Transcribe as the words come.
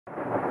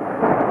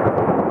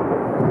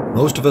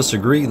Most of us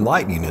agree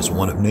lightning is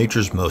one of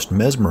nature's most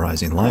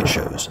mesmerizing light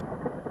shows.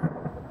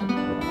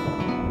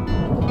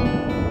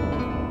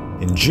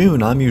 In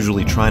June, I'm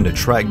usually trying to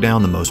track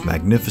down the most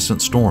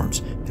magnificent storms,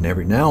 and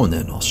every now and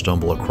then I'll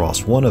stumble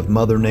across one of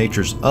Mother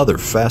Nature's other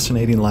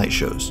fascinating light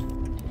shows.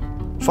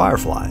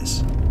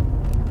 Fireflies.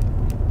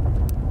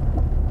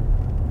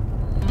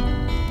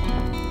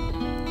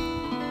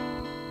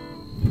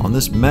 On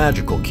this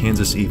magical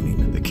Kansas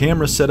evening, the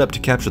camera set up to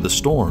capture the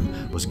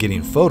storm was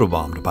getting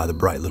photobombed by the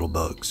bright little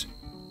bugs.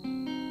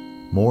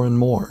 More and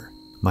more,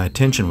 my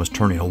attention was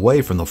turning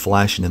away from the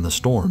flashing in the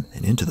storm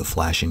and into the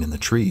flashing in the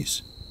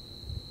trees.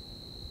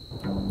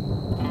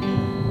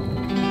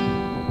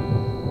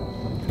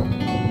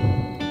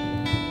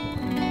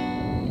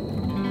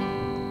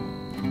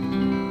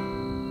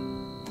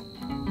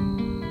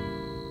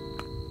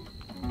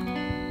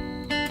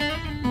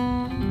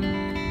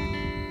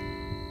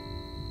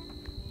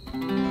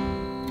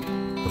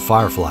 The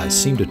fireflies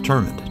seemed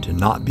determined to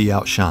not be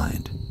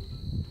outshined.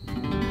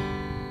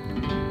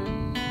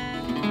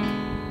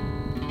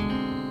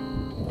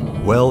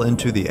 Well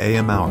into the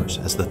AM hours,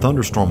 as the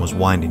thunderstorm was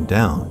winding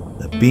down,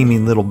 the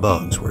beaming little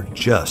bugs were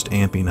just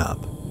amping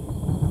up.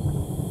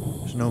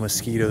 There's no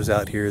mosquitoes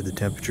out here, the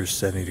temperature's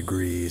 70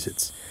 degrees,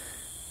 it's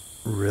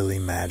really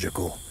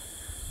magical.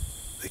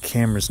 The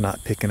camera's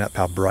not picking up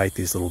how bright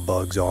these little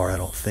bugs are, I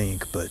don't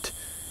think, but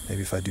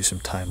maybe if I do some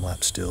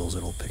time-lapse stills,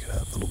 it'll pick it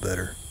up a little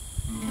better.